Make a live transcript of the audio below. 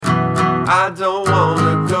I don't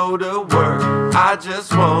wanna go to work. I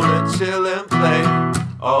just wanna chill and play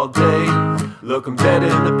all day. Look 'em dead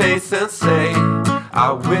in the face and say,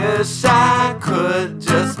 I wish I could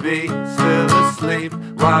just be still asleep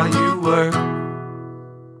while you work.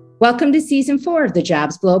 Welcome to Season 4 of the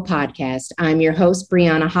Jobs Blow podcast. I'm your host,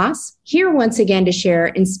 Brianna Haas, here once again to share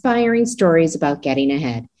inspiring stories about getting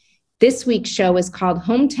ahead. This week's show is called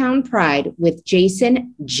Hometown Pride with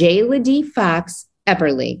Jason Jayla D. Foxx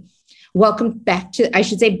Eberle. Welcome back to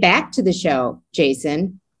the show,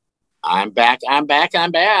 Jason. I'm back.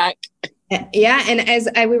 Yeah, and as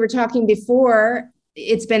we were talking before,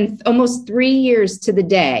 it's been almost 3 years to the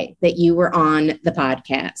day that you were on the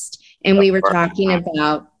podcast. And we were talking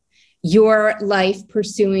about your life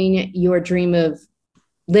pursuing your dream of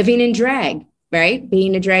living in drag, right?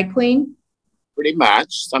 Being a drag queen? Pretty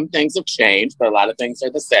much. Some things have changed, but a lot of things are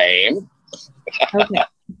the same. Okay.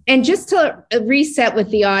 And just to reset with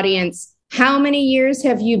the audience, how many years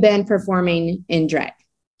have you been performing in drag?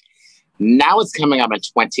 Now it's coming up at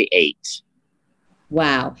 28.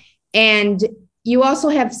 Wow. And you also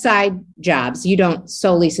have side jobs. You don't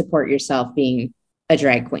solely support yourself being a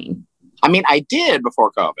drag queen. I mean, I did before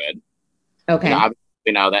COVID. Okay.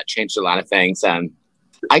 That changed a lot of things. And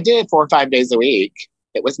I did 4 or 5 days a week.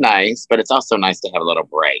 It was nice, but it's also nice to have a little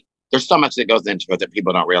break. There's so much that goes into it that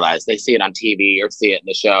people don't realize. They see it on TV or see it in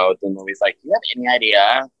the shows and movies. Like, do you have any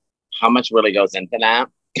idea how much really goes into that?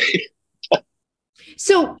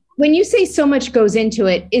 So when you say so much goes into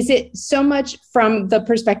it, is it so much from the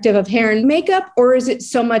perspective of hair and makeup, or is it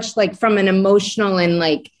so much like from an emotional and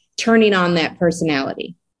like turning on that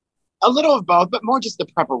personality? A little of both, but more just the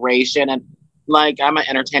preparation. And like, I'm an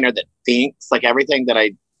entertainer that thinks like everything that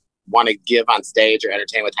I want to give on stage or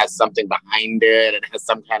entertain with has something behind it. It has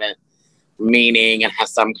some kind of meaning and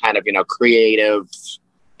has some kind of, creative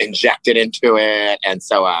injected into it. And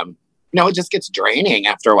so, it just gets draining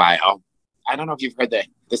after a while. I don't know if you've heard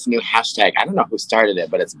this new hashtag. I don't know who started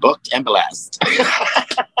it, but it's booked and blessed.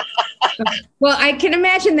 Well, I can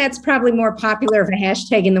imagine that's probably more popular of a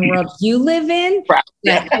hashtag in the world you live in. Right.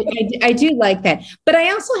 Yeah. I do like that. But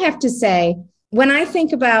I also have to say, when I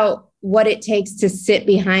think about what it takes to sit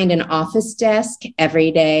behind an office desk every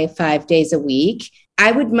day, 5 days a week,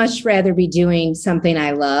 I would much rather be doing something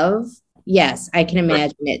I love. Yes, I can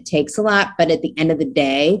imagine it takes a lot, but at the end of the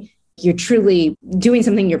day, you're truly doing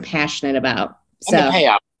something you're passionate about. So and the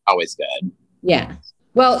payout is always good. Yeah.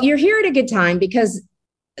 Well, you're here at a good time because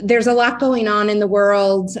there's a lot going on in the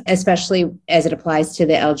world, especially as it applies to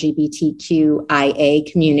the LGBTQIA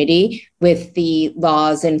community with the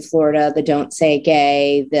laws in Florida, the Don't Say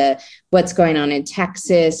Gay, what's going on in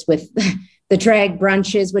Texas with the drag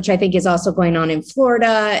brunches, which I think is also going on in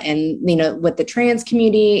Florida, and, what the trans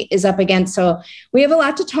community is up against. So we have a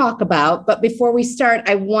lot to talk about. But before we start,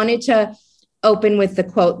 I wanted to open with the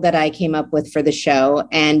quote that I came up with for the show.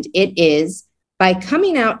 And it is, by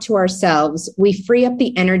coming out to ourselves, we free up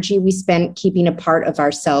the energy we spent keeping a part of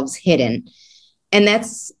ourselves hidden. And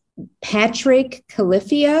that's Patrick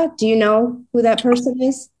Califia. Do you know who that person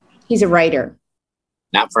is? He's a writer.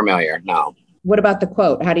 Not familiar, no. What about the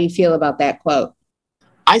quote? How do you feel about that quote?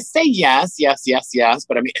 I say yes.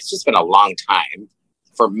 But I mean, it's just been a long time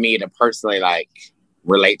for me to personally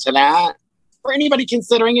relate to that. For anybody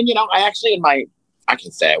considering, and I actually I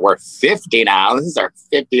can say it, we're 50 now. This is our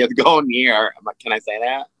 50th golden year. Can I say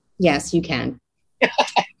that? Yes, you can.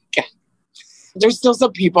 There's still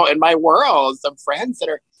some people in my world, some friends that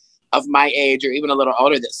are of my age or even a little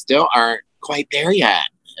older that still aren't quite there yet.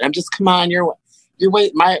 And I'm just, come on,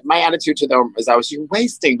 my attitude to them is you're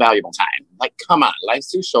wasting valuable time. Like, come on,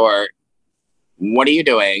 life's too short. What are you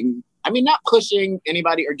doing? I mean, not pushing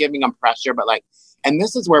anybody or giving them pressure, but and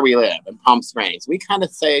this is where we live in Palm Springs. We kind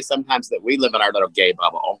of say sometimes that we live in our little gay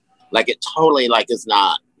bubble. Like, it totally is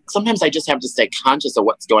not. Sometimes I just have to stay conscious of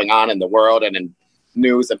what's going on in the world and in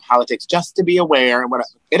news and politics just to be aware. And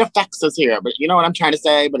it affects us here. But you know what I'm trying to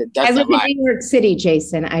say? But it doesn't. I live in New York City,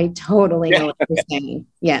 Jason. I totally know what you're saying.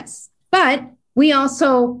 Yes. But we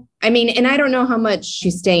also, and I don't know how much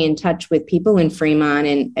you stay in touch with people in Fremont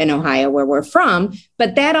and Ohio, where we're from,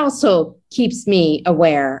 but that also keeps me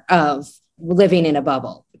aware of living in a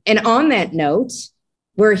bubble. And on that note,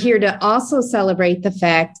 we're here to also celebrate the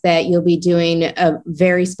fact that you'll be doing a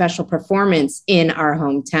very special performance in our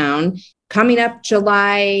hometown coming up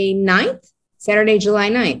July 9th, Saturday, July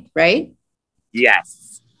 9th, right?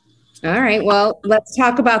 Yes. All right. Well, let's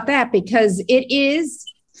talk about that because it is,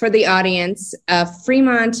 for the audience,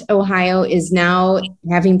 Fremont, Ohio is now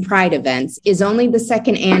having Pride events, is only the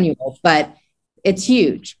second annual, but it's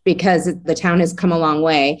huge because the town has come a long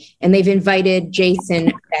way, and they've invited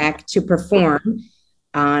Jason back to perform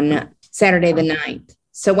on Saturday the 9th.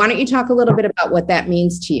 So why don't you talk a little bit about what that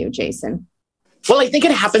means to you, Jason? Well, I think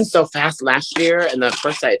it happened so fast last year. And the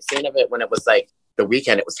first I had seen of it when it was like the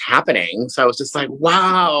weekend it was happening. So I was just like,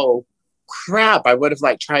 wow, crap. I would have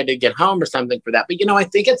like tried to get home or something for that. But, I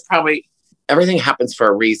think it's probably everything happens for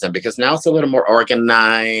a reason because now it's a little more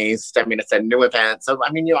organized. I mean, it's a new event. So,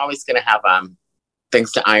 you're always going to have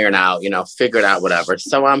things to iron out, figure it out, whatever.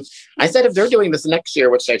 So I said, if they're doing this next year,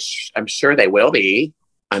 which I'm sure they will be,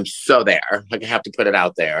 I'm so there. Like I have to put it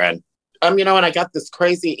out there. And, and I got this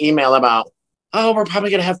crazy email about, oh, we're probably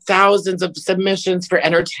going to have thousands of submissions for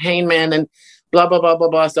entertainment and blah, blah, blah, blah,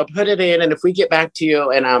 blah. So put it in. And if we get back to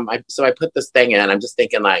you, and I put this thing in, I'm just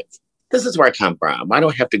thinking like, this is where I come from. Why do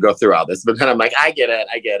I have to go through all this? But then I'm like, I get it.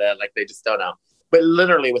 Like they just don't know. But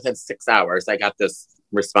literally within 6 hours, I got this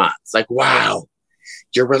response like, wow,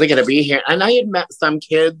 you're really going to be here. And I had met some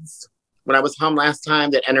kids when I was home last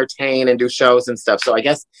time that entertain and do shows and stuff. So I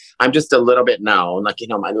guess I'm just a little bit known, like,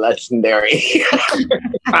 my legendary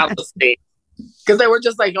policy. Because they were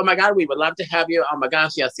just like, oh my God, we would love to have you. Oh my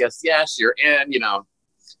gosh, yes, yes, yes, you're in,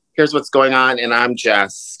 here's what's going on. And I'm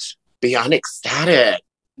just beyond ecstatic.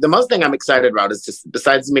 The most thing I'm excited about is just,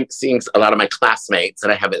 besides me seeing a lot of my classmates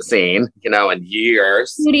that I haven't seen, in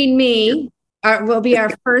years. Including me, will be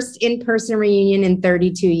our first in-person reunion in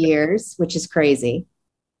 32 years, which is crazy.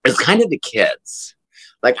 It's kind of the kids.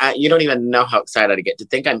 Like, you don't even know how excited I get to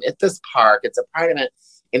think I'm at this park. It's a pride event.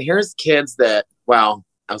 And here's kids that, well,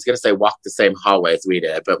 I was going to say walk the same hallways we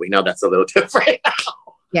did, but we know that's a little different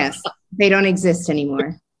now. Yes, they don't exist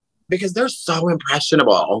anymore. Because they're so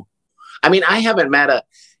impressionable. I haven't met a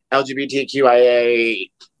LGBTQIA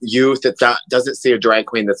youth that doesn't see a drag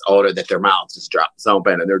queen that's older, that their mouth just drops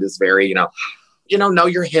open and they're just very, know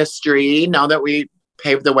your history, know that we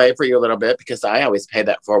paved the way for you a little bit, because I always pay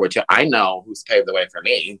that forward too. I know who's paved the way for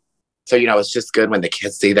me. So, it's just good when the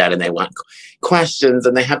kids see that and they want questions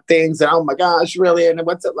and they have things and, oh my gosh, really? And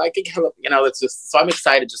what's it like? It's just, so I'm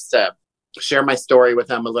excited just to share my story with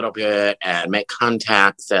them a little bit and make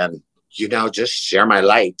contacts and, just share my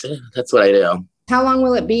light. That's what I do. How long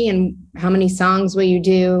will it be and how many songs will you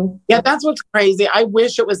do? Yeah, that's what's crazy. I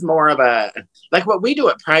wish it was more of a, like what we do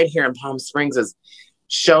at Pride here in Palm Springs is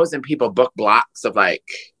shows and people book blocks of like,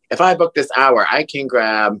 if I book this hour, I can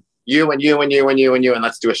grab you and you and you and you and you, and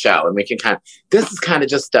let's do a show. And we can this is kind of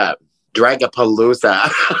just a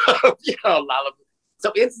drag-a-palooza,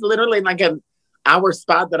 So it's literally like an hour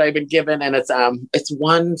spot that I've been given. And it's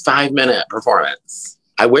 1 5-minute performance.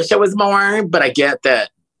 I wish it was more, but I get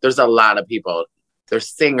that there's a lot of people. There's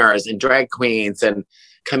singers and drag queens and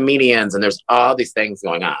comedians, and there's all these things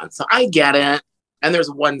going on. So I get it. And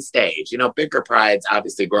there's one stage, bigger prides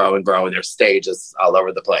obviously grow and grow, and there's stages all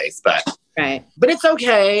over the place. But it's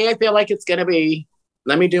okay. I feel like it's going to be,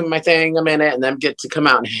 let me do my thing a minute and then get to come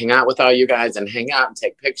out and hang out with all you guys and hang out and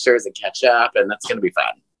take pictures and catch up. And that's going to be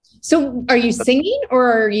fun. So are you singing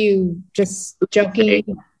or are you just joking?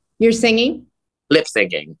 You're singing? Lip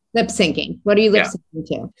syncing. Lip syncing. What are you lip syncing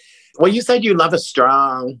to? Well, you said you love a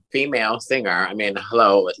strong female singer.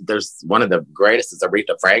 Hello, there's one of the greatest is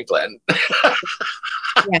Aretha Franklin.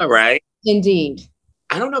 Yes, right? Indeed.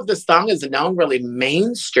 I don't know if this song is known really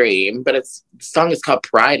mainstream, but the song is called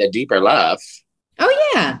Pride, A Deeper Love.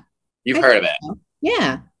 Oh, yeah. You've heard of it? So.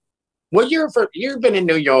 Yeah. Well, you've been in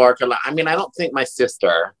New York a lot. I don't think my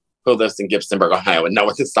sister, who lives in Gibsonburg, Ohio, would know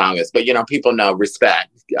what this song is. But, people know respect.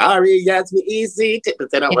 R-E-S-B-E-C, but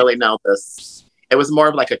they don't really know this. It was more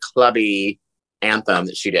of like a clubby anthem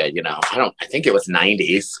that she did, I think it was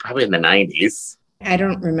 90s, probably in the 90s. I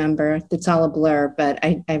don't remember. It's all a blur, but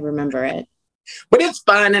I remember it. But it's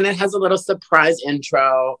fun, and it has a little surprise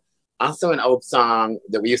intro. Also, an old song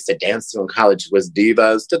that we used to dance to in college was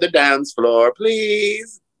Divas to the Dance Floor,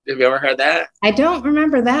 Please. Have you ever heard that? I don't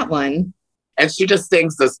remember that one. And she just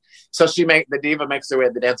sings this. So the diva makes her way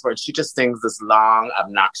to the dance floor, and she just sings this long,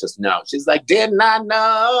 obnoxious note. She's like, did not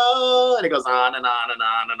know. And it goes on and on and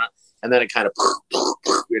on and on. And then it kind of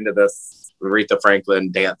into this Aretha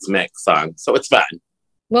Franklin dance mix song. So it's fun.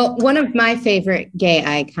 Well, one of my favorite gay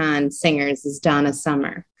icon singers is Donna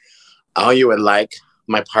Summer. Oh, you would like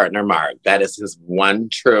my partner, Mark. That is his one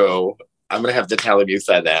true. I'm going to have to tell him you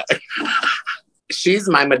said that. She's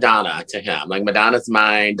my Madonna to him. Like Madonna's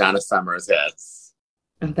mine, Donna Summer is his.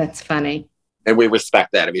 Oh, that's funny. And we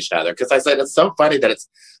respect that of each other. Because I said, it's so funny that it's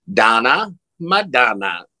Donna,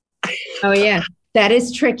 Madonna. Oh, yeah. That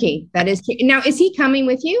is tricky. Now, is he coming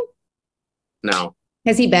with you? No.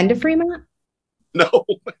 Has he been to Fremont? No.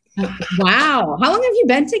 Wow. How long have you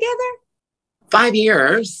been together? 5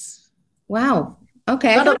 years. Wow.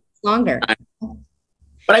 Okay. I thought it was longer.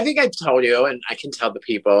 But I think I told you, and I can tell the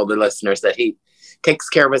people, the listeners, that takes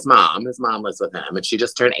care of his mom. His mom lives with him, and she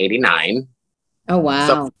just turned 89. Oh,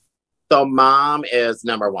 wow. So mom is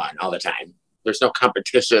number one all the time. There's no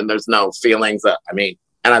competition. There's no feelings. And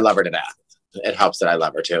I love her to death. It helps that I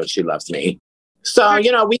love her too, and she loves me. So,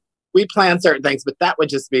 we plan certain things, but that would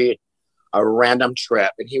just be a random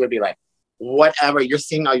trip. And he would be like, whatever, you're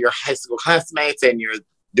seeing all your high school classmates and you're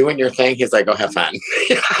doing your thing. He's like, go have fun.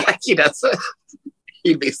 Like he does.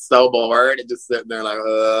 He'd be so bored and just sitting there like,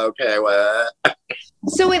 okay, what?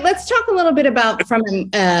 So let's talk a little bit about, from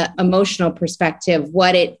an emotional perspective,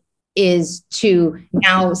 what it is to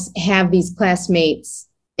now have these classmates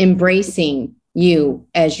embracing you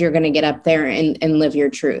as you're going to get up there and live your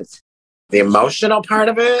truth. The emotional part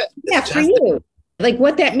of it? Yeah, for you. Like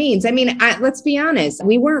what that means. I mean, let's be honest.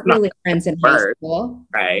 We weren't really friends in high school.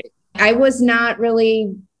 Right. I was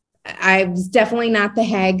definitely not the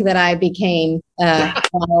hag that I became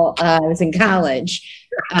while I was in college.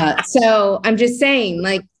 So I'm just saying,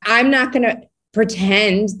 like, I'm not going to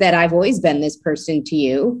pretend that I've always been this person to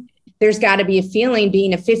you. There's got to be a feeling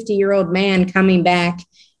being a 50-year-old man coming back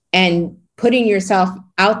and putting yourself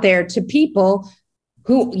out there to people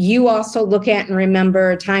who you also look at and remember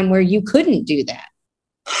a time where you couldn't do that.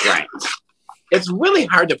 Right. It's really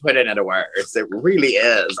hard to put it into words. It really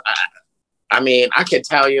is. I could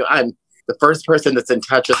tell you I'm the first person that's in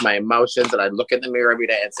touch with my emotions, and I look in the mirror every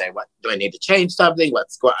day and say, what do I need to change something?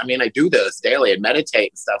 I do this daily and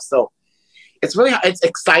meditate and stuff. So it's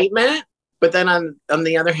excitement. But then on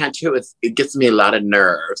the other hand, too, it gets me a lot of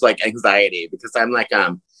nerves, like anxiety, because I'm like,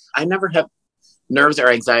 I never have nerves or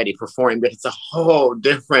anxiety performing, but it's a whole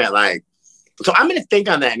different, so I'm going to think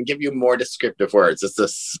on that and give you more descriptive words. It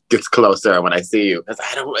just gets closer when I see you. Because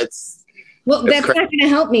that's not going to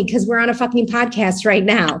help me because we're on a fucking podcast right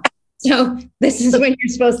now. So this is when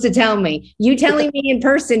you're supposed to tell me. You telling me in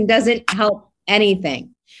person doesn't help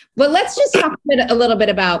anything. But let's just talk a little bit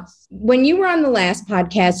about when you were on the last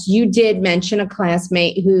podcast, you did mention a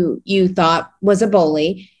classmate who you thought was a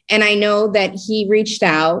bully. And I know that he reached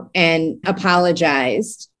out and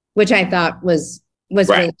apologized, which I thought was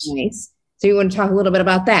really nice. So you want to talk a little bit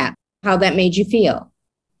about that, how that made you feel?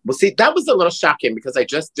 Well, see, that was a little shocking because I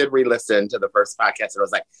just did re-listen to the first podcast and I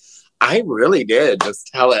was like, I really did just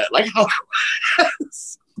tell it like how it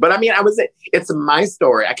was. But it's my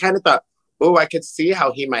story. I kind of thought, I could see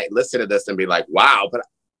how he might listen to this and be like, wow, but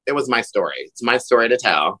it was my story. It's my story to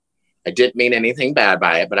tell. I didn't mean anything bad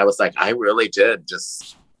by it, but I was like, I really did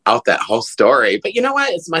just out that whole story. But you know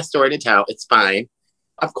what? It's my story to tell. It's fine.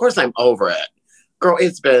 Of course I'm over it. Girl,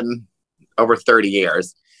 it's been over 30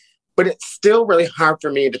 years, but it's still really hard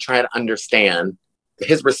for me to try to understand.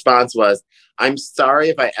 His response was, I'm sorry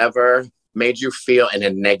if I ever made you feel in a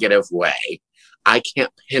negative way. I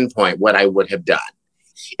can't pinpoint what I would have done.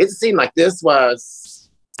 It seemed like this was,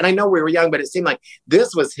 and I know we were young, but it seemed like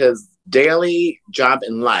this was his daily job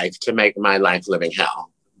in life to make my life living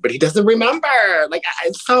hell. But he doesn't remember. Like,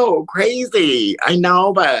 it's so crazy. I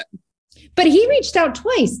know, but he reached out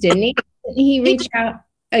twice, didn't he? He reached out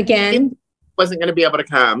again. He wasn't going to be able to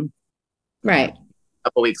come. Right. A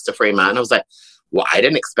couple weeks to Fremont. I was like, well, I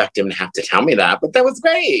didn't expect him to have to tell me that, but that was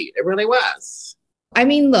great. It really was. I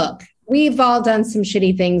mean, look, we've all done some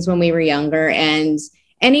shitty things when we were younger, and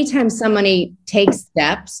anytime somebody takes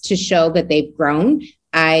steps to show that they've grown,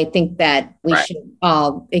 I think that we should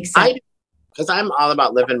all accept. Because I'm all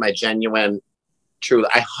about living my genuine, true.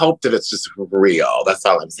 I hope that it's just real. That's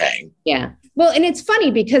all I'm saying. Yeah. Well, and it's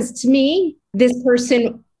funny because to me, this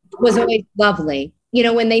person was always lovely. You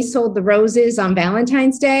know, when they sold the roses on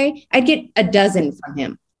Valentine's Day, I'd get a dozen from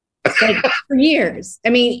him. Like for years. I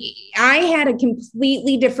mean, I had a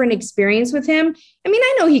completely different experience with him. I mean,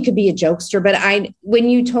 I know he could be a jokester, but when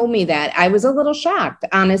you told me that, I was a little shocked.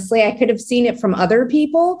 Honestly, I could have seen it from other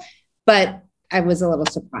people, but I was a little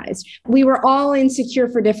surprised. We were all insecure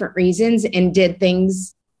for different reasons and did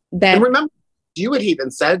things that. And remember, you had even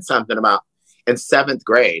said something about in 7th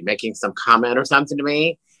grade, making some comment or something to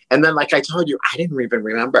me. And then, like I told you, I didn't even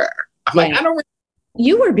remember. I'm like, I don't.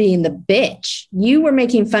 You were being the bitch. You were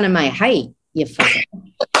making fun of my height, you fucker.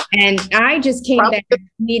 And I just came back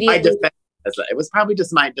immediately. It was probably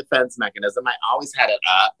just my defense mechanism. I always had it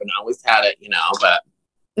up and always had it, but.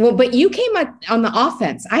 Well, but you came up on the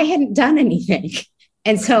offense. I hadn't done anything.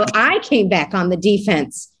 And so I came back on the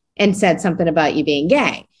defense and said something about you being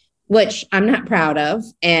gay, which I'm not proud of.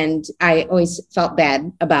 And I always felt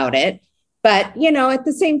bad about it. But, at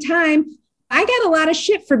the same time, I got a lot of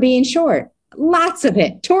shit for being short. Lots of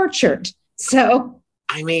it, tortured. So,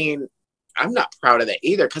 I mean, I'm not proud of that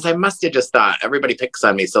either, because I must have just thought everybody picks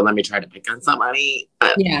on me. So let me try to pick on somebody.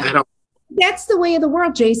 That's the way of the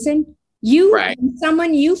world, Jason. Right.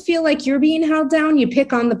 Someone you feel like you're being held down, you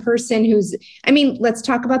pick on the person who's, I mean, let's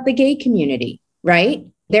talk about the gay community, right?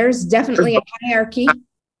 There's definitely a hierarchy.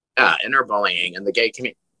 Interbullying in the gay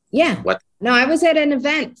community. Yeah. What? No, I was at an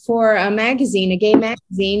event for a magazine, a gay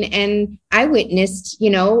magazine, and I witnessed,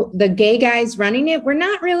 the gay guys running it were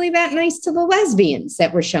not really that nice to the lesbians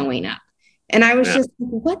that were showing up. And I was just like,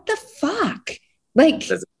 what the fuck? Like,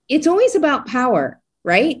 it's always about power,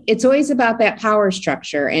 right? It's always about that power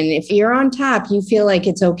structure. And if you're on top, you feel like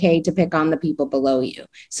it's okay to pick on the people below you.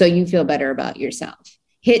 So you feel better about yourself.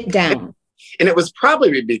 Hit down. And it was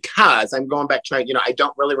probably because I'm going back trying, I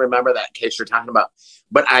don't really remember that case you're talking about,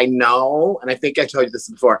 but I know, and I think I told you this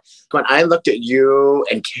before, when I looked at you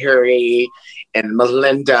and Carrie and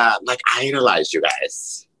Melinda, like I idolized you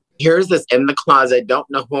guys. Here's this in the closet, don't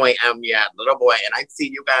know who I am yet, little boy. And I see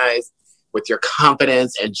you guys with your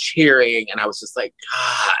confidence and cheering. And I was just like,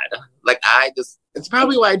 God, it's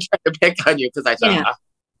probably why I tried to pick on you because I thought,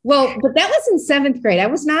 Well, but that was in 7th grade. I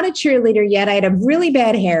was not a cheerleader yet. I had a really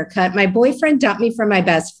bad haircut. My boyfriend dumped me from my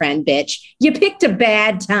best friend, bitch. You picked a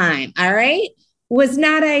bad time, all right? Was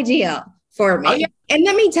not ideal for me. Oh, yeah. And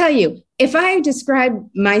let me tell you, if I describe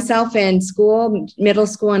myself in school, middle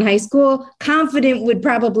school and high school, confident would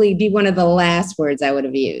probably be one of the last words I would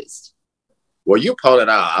have used. Well, you pulled it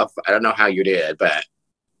off. I don't know how you did, but...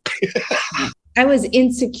 I was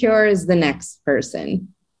insecure as the next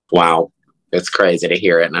person. Wow. It's crazy to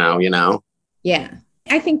hear it now, Yeah.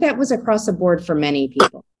 I think that was across the board for many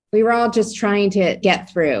people. We were all just trying to get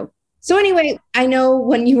through. So anyway, I know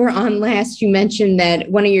when you were on last, you mentioned that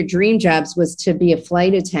one of your dream jobs was to be a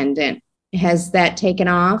flight attendant. Has that taken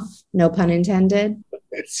off? No pun intended.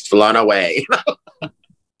 It's flown away.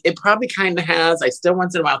 It probably kind of has. I still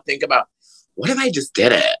once in a while think about, what if I just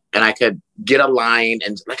did it? And I could get a line.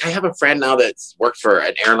 And like, I have a friend now that's worked for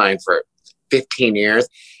an airline for 15 years.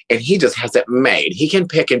 And he just has it made. He can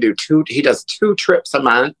pick and do he does 2 trips a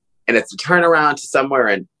month. And it's a turnaround to somewhere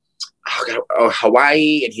in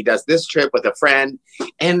Hawaii. And he does this trip with a friend.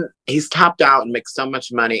 And he's topped out and makes so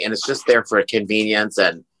much money. And it's just there for convenience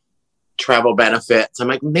and travel benefits. I'm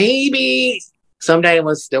like, maybe someday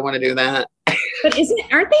we'll still want to do that. But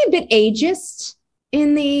aren't they a bit ageist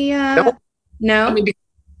in the... No? I mean,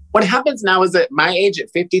 what happens now is at my age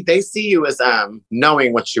at 50, they see you as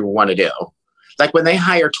knowing what you want to do. Like when they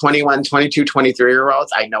hire 21, 22,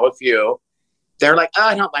 23-year-olds, I know a few, they're like,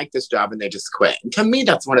 I don't like this job, and they just quit. And to me,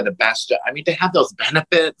 that's one of the best jobs. I mean, to have those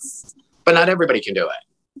benefits, but not everybody can do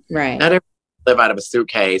it. Right. Not everybody can live out of a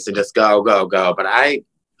suitcase and just go, go, go. But I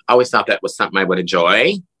always thought that was something I would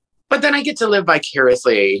enjoy. But then I get to live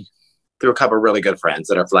vicariously through a couple of really good friends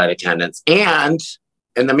that are flight attendants. And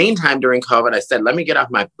in the meantime, during COVID, I said, let me get off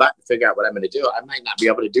my butt and figure out what I'm going to do. I might not be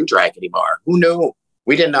able to do drag anymore. Who knew?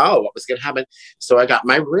 We didn't know what was going to happen. So I got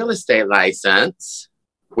my real estate license,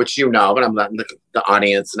 which but I'm letting the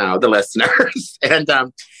audience know, the listeners. And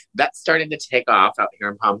that's starting to take off out here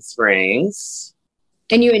in Palm Springs.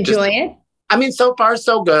 And you enjoy it? I mean, so far,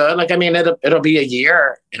 so good. Like, I mean, it'll be a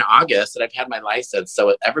year in August that I've had my license.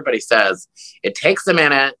 So everybody says it takes a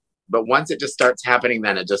minute, but once it just starts happening,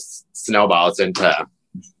 then it just snowballs into.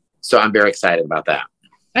 So I'm very excited about that.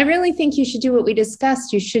 I really think you should do what we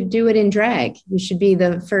discussed. You should do it in drag. You should be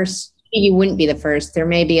the first. You wouldn't be the first. There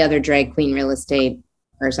may be other drag queen real estate,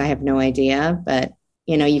 I have no idea, but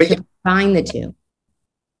you could combine the two.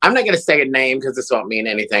 I'm not going to say a name because this won't mean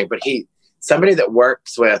anything, but somebody that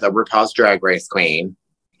works with a RuPaul's Drag Race queen,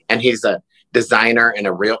 and he's a designer and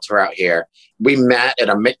a realtor out here. We met at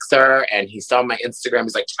a mixer, and he saw my Instagram.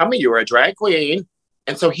 He's like, tell me you were a drag queen.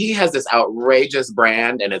 And so he has this outrageous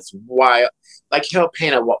brand, and it's wild. Like, he'll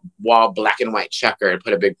paint a wall black and white checker and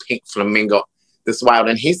put a big pink flamingo, this wild.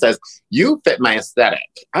 And he says, you fit my aesthetic.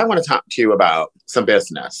 I want to talk to you about some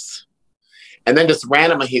business. And then just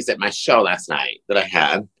randomly, he's at my show last night that I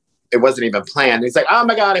had. It wasn't even planned. He's like, oh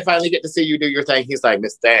my God, I finally get to see you do your thing. He's like,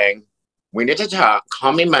 Miss Thing, we need to talk.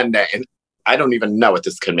 Call me Monday. And I don't even know what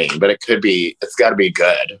this could mean, but it's got to be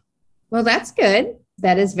good. Well, that's good.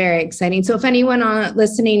 That is very exciting. So if anyone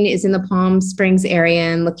listening is in the Palm Springs area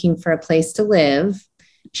and looking for a place to live,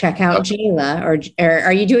 check out Jayla, or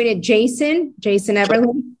are you doing it Jason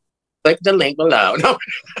Eberle? Click the link below.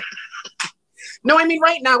 No, I mean,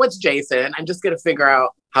 right now it's Jason. I'm just going to figure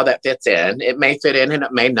out how that fits in. It may fit in and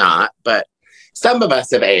it may not, but some of us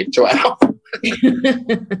have aged well.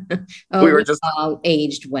 We were just all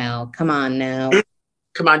aged well. Come on now.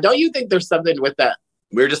 Come on. Don't you think there's something with that?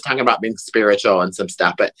 We were just talking about being spiritual and some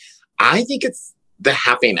stuff, but I think it's the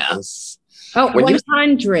happiness. Oh,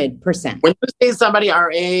 100%. When you see somebody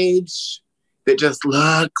our age that just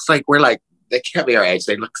looks like they can't be our age.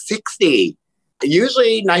 They look 60.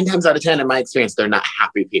 usually 9 times out of 10, in my experience, they're not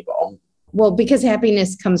happy people. Well, because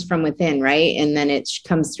happiness comes from within, right? And then it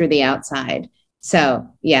comes through the outside. So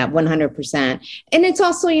yeah, 100%. And it's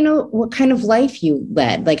also, what kind of life you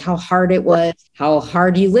led, like how hard it was, how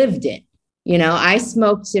hard you lived it. I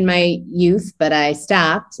smoked in my youth, but I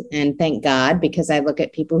stopped, and thank God, because I look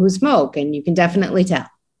at people who smoke and you can definitely tell.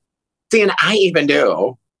 See, and I even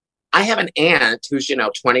do. I have an aunt who's,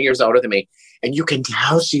 20 years older than me, and you can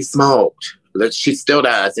tell she smoked. She still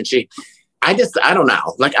does. And I don't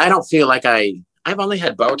know. Like, I don't feel like I've only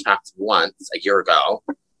had Botox once a year ago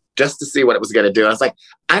just to see what it was going to do. I was like,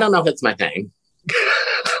 I don't know if it's my thing.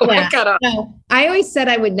 I always said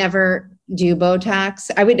I would never do Botox.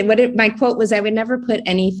 My quote was, I would never put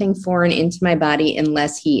anything foreign into my body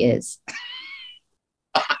unless he is.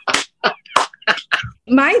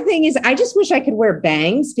 My thing is, I just wish I could wear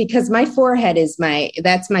bangs, because my forehead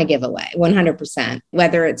that's my giveaway, 100%,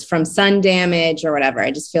 whether it's from sun damage or whatever.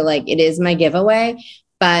 I just feel like it is my giveaway.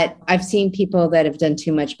 But I've seen people that have done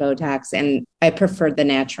too much Botox, and I prefer the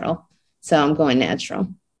natural. So I'm going natural.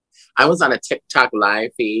 I was on a TikTok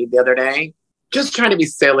live feed the other day, just trying to be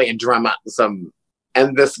silly and drum up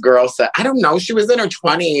and this girl said, I don't know, she was in her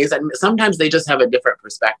 20s, and sometimes they just have a different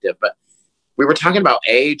perspective, but we were talking about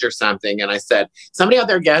age or something. And I said, somebody out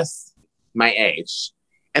there guess my age.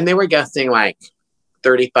 And they were guessing like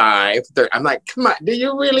 35. I'm like, come on, do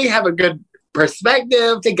you really have a good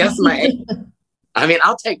perspective to guess my age? I mean,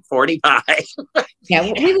 I'll take 45.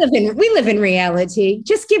 Yeah, we live in reality.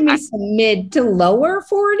 Just give me some mid to lower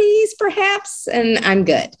 40s, perhaps, and I'm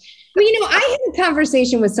good. Well, I had a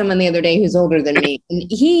conversation with someone the other day who's older than me, and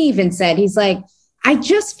he even said, he's like, I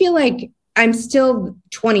just feel like I'm still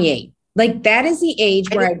 28. Like, that is the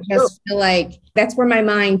age where I just feel like that's where my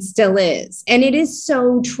mind still is. And it is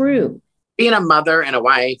so true. Being a mother and a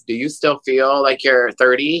wife, do you still feel like you're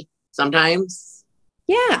 30 sometimes?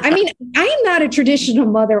 Yeah. I mean, I am not a traditional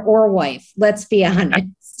mother or wife. Let's be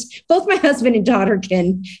honest. Both my husband and daughter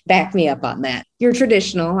can back me up on that. You're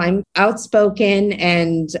traditional. I'm outspoken,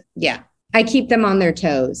 and yeah, I keep them on their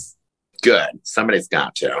toes. Good. Somebody's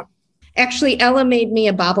got to. Actually, Ella made me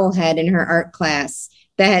a bobblehead in her art class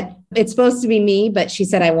that it's supposed to be me, but she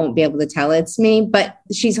said I won't be able to tell it's me, but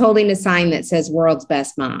she's holding a sign that says world's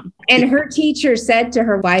best mom. And her teacher said to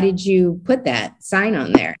her, why did you put that sign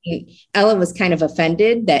on there? And Ella was kind of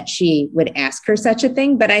offended that she would ask her such a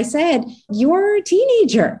thing. But I said, you're a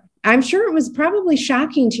teenager. I'm sure it was probably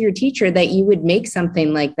shocking to your teacher that you would make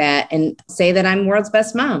something like that and say that I'm world's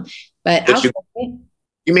best mom. But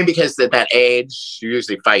you mean because at that age, you're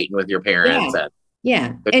usually fighting with your parents.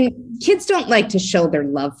 Yeah. And kids don't like to show their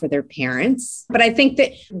love for their parents. But I think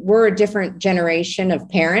that we're a different generation of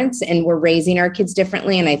parents, and we're raising our kids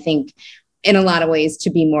differently. And I think in a lot of ways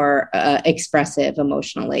to be more expressive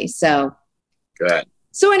emotionally. So good.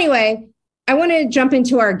 So anyway, I want to jump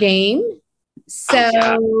into our game. So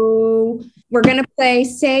we're going to play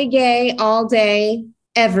Say Gay All Day,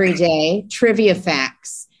 Every Day, Trivia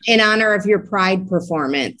Facts in honor of your Pride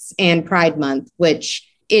performance and Pride Month, which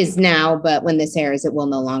is now, but when this airs, it will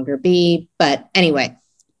no longer be. But anyway,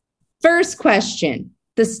 first question.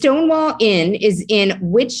 The Stonewall Inn is in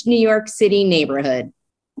which New York City neighborhood?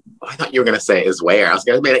 I thought you were going to say is where. I was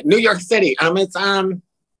going to be like, New York City. It's, I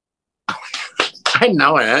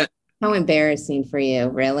know it. How embarrassing for you,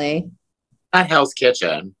 really? Not Hell's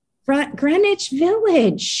Kitchen. Greenwich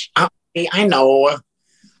Village. Oh, I know.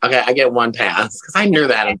 Okay, I get one pass because I knew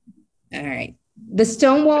that. All right. The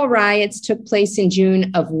Stonewall riots took place in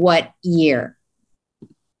June of what year?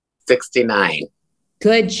 69.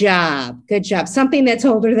 Good job. Good job. Something that's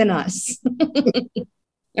older than us. All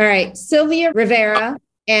right. Sylvia Rivera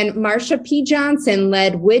and Marsha P. Johnson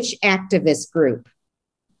led which activist group?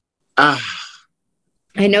 I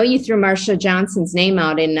know you threw Marsha Johnson's name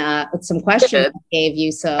out in some questions I gave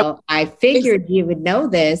you, so I figured you would know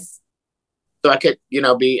this. So I could,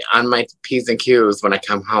 be on my P's and Q's when I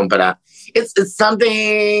come home. But it's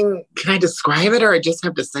something, can I describe it or I just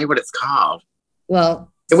have to say what it's called?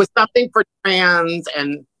 Well, it was something for trans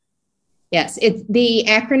and... Yes, the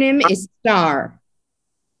acronym is STAR.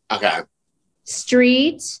 Okay.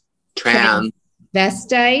 Street.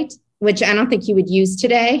 Transvestite, which I don't think you would use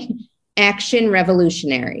today. Action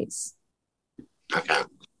Revolutionaries. Okay.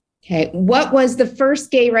 What was the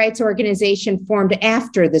first gay rights organization formed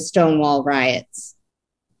after the Stonewall riots?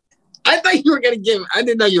 I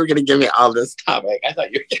didn't know you were going to give me all this topic. I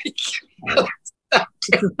thought you were going to give me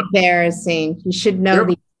It's embarrassing. You should know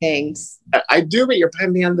these things. I do, but you're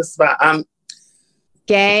putting me on the spot.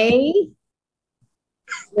 Gay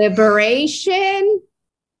Liberation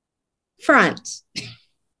Front.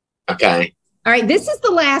 Okay. All right, this is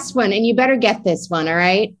the last one, and you better get this one, all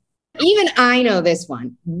right? Even I know this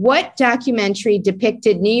one. What documentary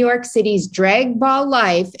depicted New York City's drag ball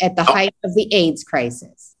life at the height of the AIDS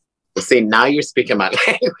crisis? Well, see, now you're speaking my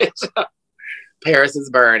language. Paris is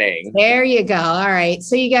burning. There you go. All right.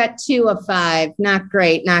 So you got 2 of 5. Not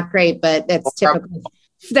great, but that's typical.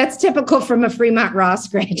 That's typical from a Fremont Ross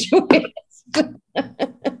graduate. But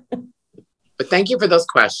thank you for those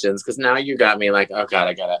questions, because now you got me like, oh God,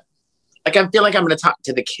 I feel like I'm going to talk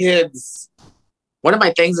to the kids. One of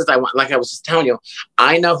my things is I want, like I was just telling you,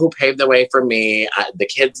 I know who paved the way for me. The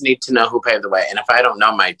kids need to know who paved the way. And if I don't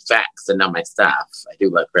know my facts and know my stuff, I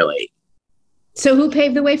do look really. So who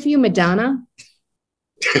paved the way for you, Madonna?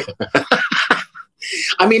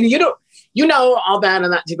 I mean, you know all that,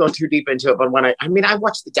 and not to go too deep into it. But when I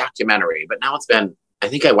watched the documentary, but now I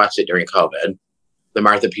think I watched it during COVID, the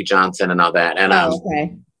Martha P. Johnson and all that. And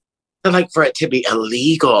okay. Like for it to be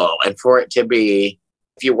illegal and for it to be,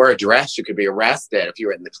 if you wear a dress, you could be arrested. If you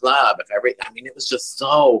were in the club, it was just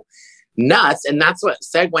so nuts. And that's what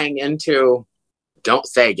segueing into Don't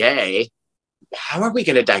Say Gay. How are we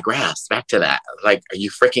going to digress back to that? Like, are you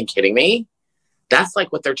freaking kidding me? That's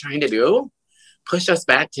like what they're trying to do. Push us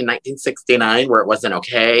back to 1969 where it wasn't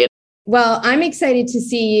okay. Well, I'm excited to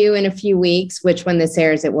see you in a few weeks, which when this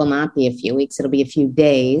airs, it will not be a few weeks. It'll be a few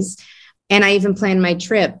days. And I even planned my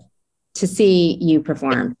trip to see you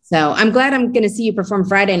perform. So I'm glad I'm going to see you perform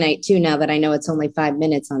Friday night too, now that I know it's only 5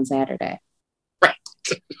 minutes on Saturday. Right.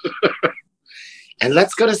 And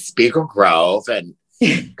let's go to Spiegel Grove and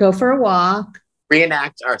go for a walk.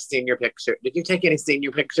 Reenact our senior picture. Did you take any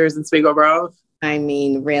senior pictures in Spiegel Grove? I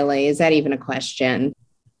mean, really, is that even a question?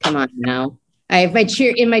 Come on now. I have my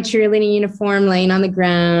cheerleading uniform laying on the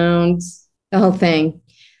ground, the whole thing.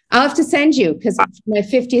 I'll have to send you because for my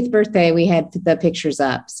 50th birthday, we had the pictures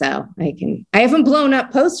up. So I haven't blown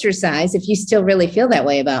up poster size. If you still really feel that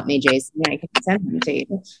way about me, Jason, I can send them to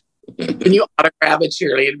you. Can you autograph a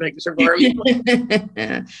cheerleading picture for me?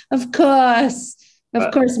 Of course.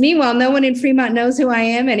 Of course. Meanwhile, no one in Fremont knows who I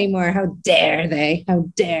am anymore. How dare they? How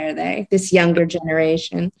dare they? This younger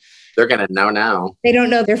generation. They're going to know now. They don't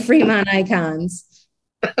know they're Fremont icons.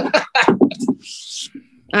 All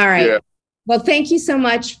right. Yeah. Well, thank you so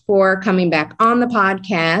much for coming back on the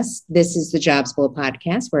podcast. This is the Jobs Blow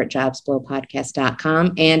Podcast. We're at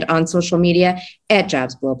jobsblowpodcast.com and on social media at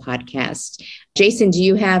Jobs Blow Podcast. Jason, do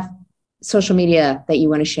you have social media that you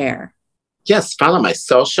want to share? Yes. Follow my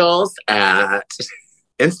socials at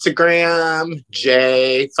Instagram,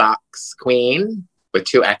 Foxx Queen with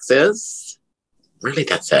 2 X's. Really,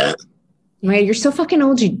 that's it. Right, you're so fucking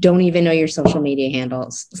old, you don't even know your social media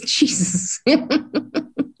handles. Jesus.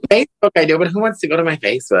 Facebook, I do, but who wants to go to my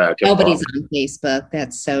Facebook? Nobody's on Facebook.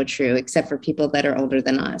 That's so true, except for people that are older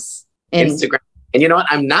than us. And Instagram. And you know what?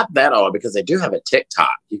 I'm not that old because I do have a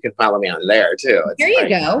TikTok. You can follow me on there, too. There you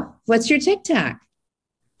go. What's your TikTok?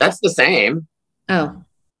 That's the same. Oh.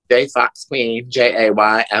 Foxx Queen,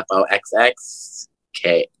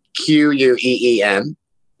 JayFoxXQUEEN.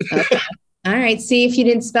 Okay. All right. See, if you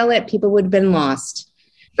didn't spell it, people would have been lost.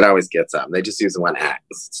 It always gets them. They just use the one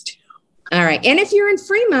X. All right. And if you're in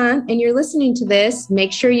Fremont and you're listening to this,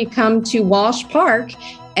 make sure you come to Walsh Park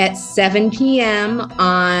at 7 p.m.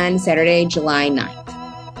 on Saturday, July 9th.